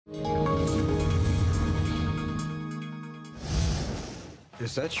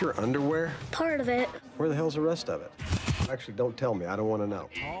Is that your underwear? Part of it. Where the hell's the rest of it? Actually, don't tell me. I don't want to know.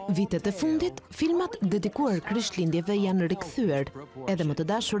 Vitet e fundit, filmat dedikuar krishtlindjeve janë rikthyer, edhe më të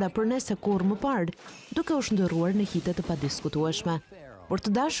dashura për ne se kurrë më parë, duke u shndërruar në hite të padiskutueshme. Por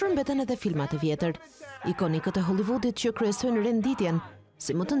të dashur mbeten edhe filmat e vjetër, ikonikët e Hollivudit që kryesojnë renditjen,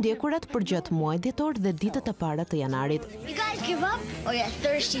 si më të ndjekurat përgjatë muajit dhjetor dhe ditët e para të janarit. You guys give up or you're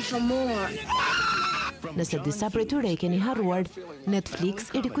thirsty for more? Nëse disa prej tyre i keni harruar, Netflix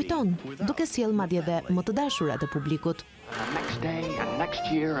i rikujton, duke sjell madje edhe më të dashurat e publikut. Next day and next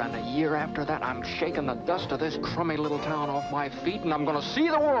year and a year after that I'm shaking the dust of this crummy little town off my feet and I'm gonna see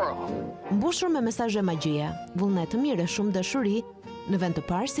the world. Mbushur me mesazhe magjie, vullnet të mirë e shumë dashuri, në vend të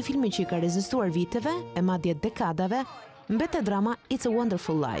parë si filmi që i ka rezistuar viteve e madje dekadave, mbetet drama It's a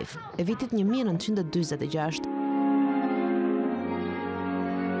Wonderful Life e vitit 1946.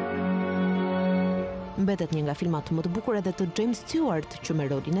 Mbetet një nga filmat më të bukur edhe të James Stewart që me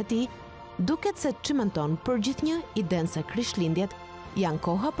rolin e tij, duket se çmenton për gjithnjë idenë se krishtlindjet janë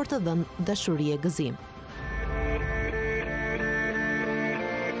koha për të dhënë dashuri e gëzim.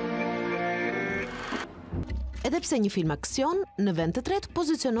 Edhe pse një film aksion, në vend të tretë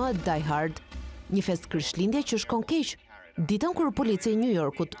pozicionohet Die Hard, një fest krishtlindje që shkon keq. Ditën kur policia e New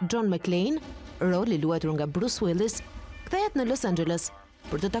Yorkut, John McClane, rol i luajtur nga Bruce Willis, kthehet në Los Angeles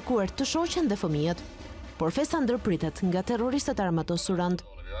për të takuar të shoqen dhe fëmijët. Por festa ndërpritet nga terroristët armatosur rënd.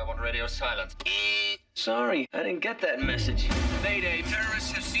 I want radio silence. Sorry, I didn't get that message. Mayday,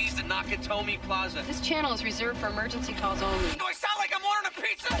 terrorists have seized the Nakatomi Plaza. This channel is reserved for emergency calls only. Do I sound like I'm ordering a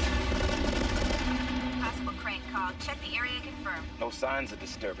pizza? Possible crank call. Check the area, confirm. No signs of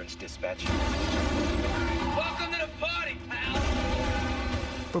disturbance, dispatch. Welcome to the party, pal!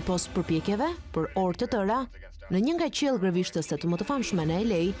 Përpos përpjekjeve, për orë të tëra, në një nga qiell grevishtëse të më të famshme në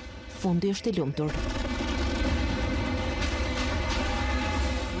LA, fundi është i lumtur.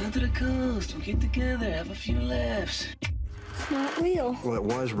 To the coast, we'll get together, have a few laughs. It's not real. Well, it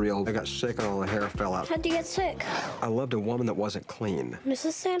was real. I got sick and all the hair fell out. How'd you get sick? I loved a woman that wasn't clean.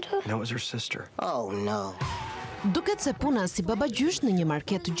 Mrs. Santa? No, it was her sister. Oh no. Duket se puna si babagjysh në një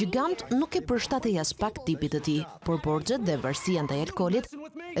market gjigant nuk e përshtatej as pak tipit të tij, por borxhet dhe varësia ndaj alkoolit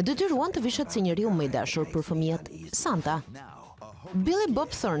e detyruan të vishet si njeriu më i dashur për fëmijët, Santa. Billy Bob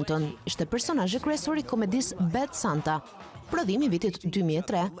Thornton ishte personazhi kryesor i komedisë Bad Santa, prodhimi i vitit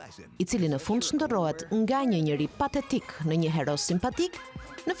 2003, i cili në fund shndërrohet nga një njeri patetik në një hero simpatik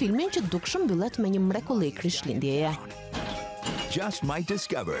në filmin që dukshëm mbyllet me një mrekulli krishtllindjeje. Just might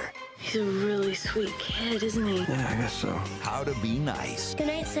discover He's a really sweet kid, isn't he? Yeah, I guess so. how to be nice. Good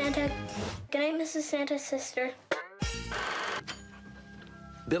night, Santa. Good night, Mrs. Santa's sister.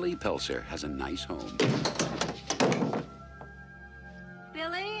 Billy Pelser has a nice home.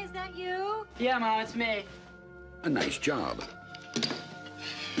 Billy, is that you? Yeah, Mom, it's me. A nice job.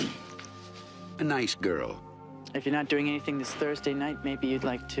 A nice girl. If you're not doing anything this Thursday night, maybe you'd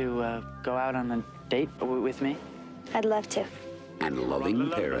like to go out on a date with me? I'd love to. And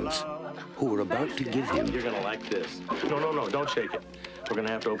loving parents who are about to give him You're gonna like this. No, don't shake it. We're gonna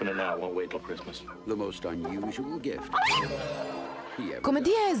have to open it now. It won't wait till Christmas. the most unusual gift he ever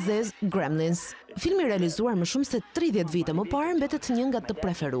Komedia e zez Gremlins, filmi realizuar më shumë se 30 vite më parë, mbetet një nga të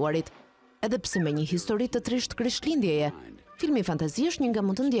preferuarit. Edhe pse me një histori të trisht krishtlindjeje, filmi fantazi është një nga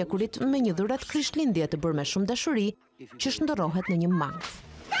më të ndjekurit me një dhuratë krishtlindje të bërë me shumë dashuri që shndërrohet në një mangth.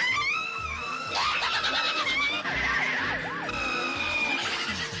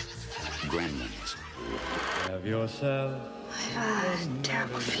 Gremlins. Have yourself I have a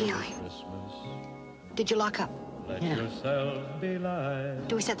terrible feeling. Did you lock up? let yourself be light.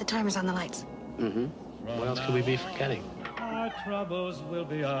 Do we set the timers on the lights? What else could we be forgetting? Our troubles will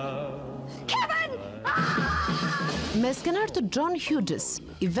be ours. Me skenar të John Hughes,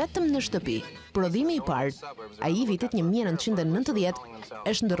 i vetëm në shtëpi, prodhimi i parë, ai i vitit 1990,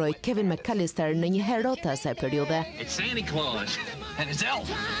 e shndërroi Kevin McAllister në një hero të asaj periudhe. It's Santa Claus and his elf.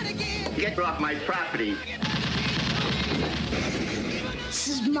 Get off my property. This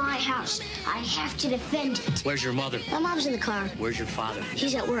is my house. I have to defend it. Where's your mother? My mom's in the car. Where's your father?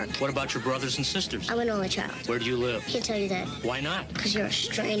 He's at work. What about your brothers and sisters? I'm an only child. Where do you live? Can't tell you that. Why not? Because you're a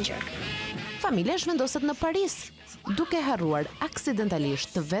stranger. Familja zhvendoset në Paris, duke harruar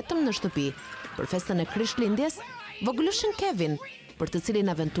aksidentalisht të vetëm në shtëpi për festën e krishtlindjes, vogëlëshin Kevin, për të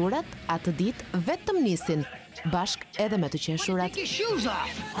cilin aventurat atë ditë vetëm nisin, bashk edhe me të qeshurat. Take your shoes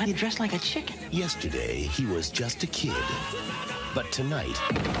off. Why do you dress like a chicken? Yesterday, he was just a kid. But tonight,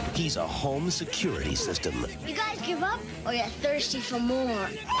 he's a home security system. You guys give up or you're thirsty for more?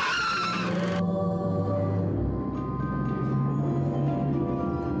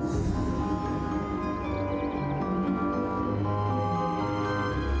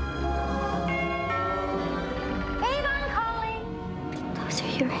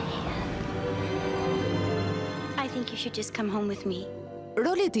 should just come home with me.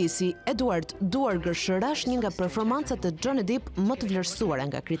 Roli i tij si Edward Duar Gërshëra është një nga performancat e Johnny Depp më të vlerësuara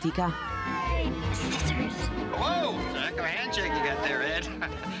nga kritika. Whoa! Heck of a handshake you got there, Ed.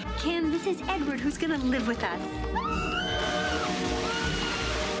 Kim, this is Edward who's gonna live with us.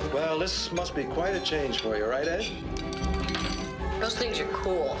 Well, this must be quite a change for you, right, Ed? Those things are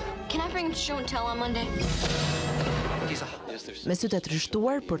cool. Can I bring him to show and tell on Monday? Me sytë të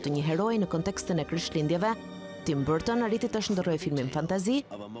trishtuar për të një heroi në kontekstin e krishtlindjeve, Tim Burton arriti të shndërrojë filmin fantazi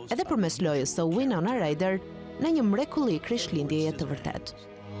edhe përmes lojës së Winona Ryder në një mrekulli krishtlindjeje të vërtet.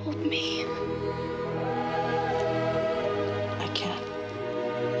 Oh, man. I can't.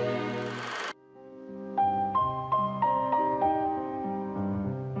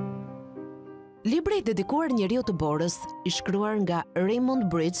 Libri i dedikuar njeriu të borës, i shkruar nga Raymond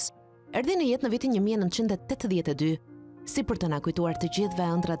Briggs, erdhi në jetë në vitin 1982, si për të na kujtuar të gjithëve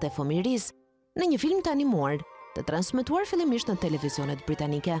ëndrat e fëmijërisë, në një film të animuar, të transmetuar fillimisht në televizionet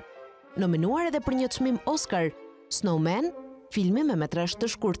britanike. Nominuar edhe për një çmim Oscar, Snowman, filmi me metrazh të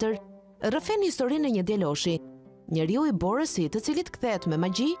shkurtër, rrëfen historinë e një djaloshi, njeriu i borës i të cilit kthehet me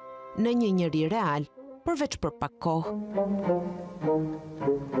magji në një njeri real, përveç për pak kohë.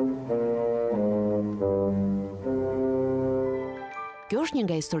 Kjo është një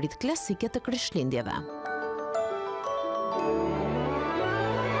nga historitë klasike të krishtlindjeve.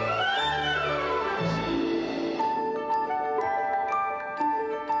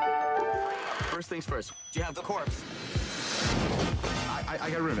 First things first, you have the corpse. I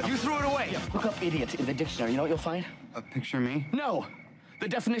got rid of it. You threw it away. Yeah. Look up idiot in the dictionary. You know what you'll find? A picture of me? No. The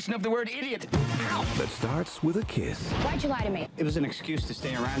definition of the word idiot. Ow! That starts with a kiss. Why'd you lie to me? It was an excuse to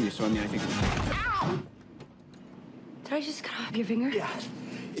stay around you, so I mean, I think... Ow! Did I just cut off your finger? Yeah.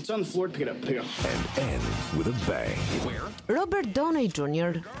 It's on the floor. Pick it up. Pick it up. And ends with a bang. Where? Robert Downey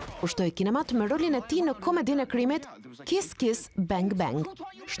Jr. ushtoi kinemat me rolin e tij në komedinë e krimit Kiss Kiss Bang Bang,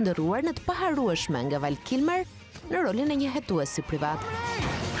 shndërruar në të paharrueshme nga Val Kilmer në rolin e një hetuesi privat.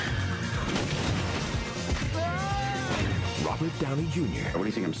 Robert Downey Jr. What do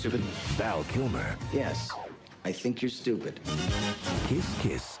you think, I'm stupid? Val Kilmer. Yes, I think you're stupid. Kiss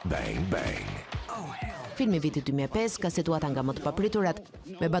Kiss Bang Bang. Filmi vitit 2005 ka situata nga më të papriturat,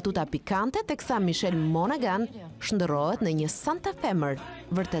 me batuta pikante teksa Michelle Monaghan shndërrohet në një Santa Femër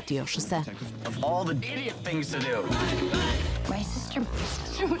vërtet joshëse. Of all the idiot things to do. My sister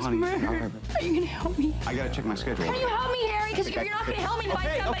was murdered. Are you gonna help me? I gotta check my schedule. Can you help me, Harry? Because if you're not gonna help me,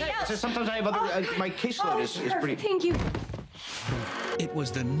 find somebody else. So sometimes I have other... my caseload is pretty... Thank you. It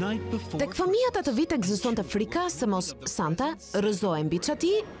was the night before. Tek fëmijët atë vit ekzistonte frika se mos Santa rrëzohej mbi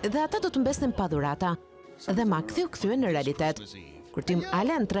çati dhe ata do të mbesnin pa dhurata. Dhe Makthi u kthye në realitet. Kur Tim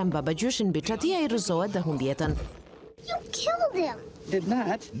Allen trem babagjyshin mbi çati, ai rrëzohet dhe humb jetën. You killed him. Did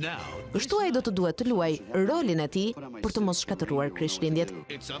not. Kështu ai do të duhet të luaj rolin e tij për të mos shkatëruar krishtlindjet.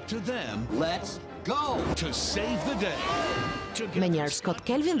 It's up to them. Let's go to save the day. Me njerë Scott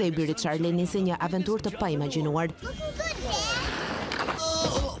Kelvin dhe i biri Charlie nisi një aventurë të paimagjinuar.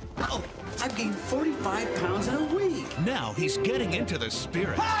 I've gained 45 pounds in a week. Now he's getting into the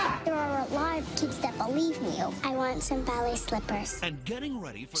spirit. There are a lot of kids that believe me. I want some ballet slippers. And getting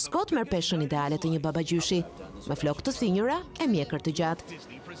ready for Scott merr peshën ideale të një babagjyshi, me flokë të thinjura e mjekër të gjatë.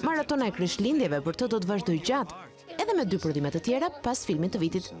 Maratona e krishtlindjeve për të do të vazhdoj gjatë, edhe me 2 prodhime të tjera pas filmit të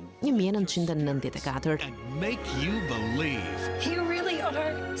vitit 1994. and make you believe. You really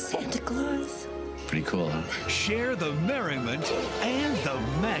are Santa Claus. Pretty cool, huh? Share the merriment and the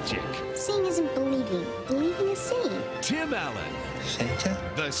magic. Seeing isn't believing. Believing is seeing. Tim Allen, Santa?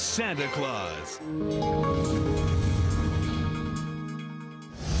 the Santa Claus.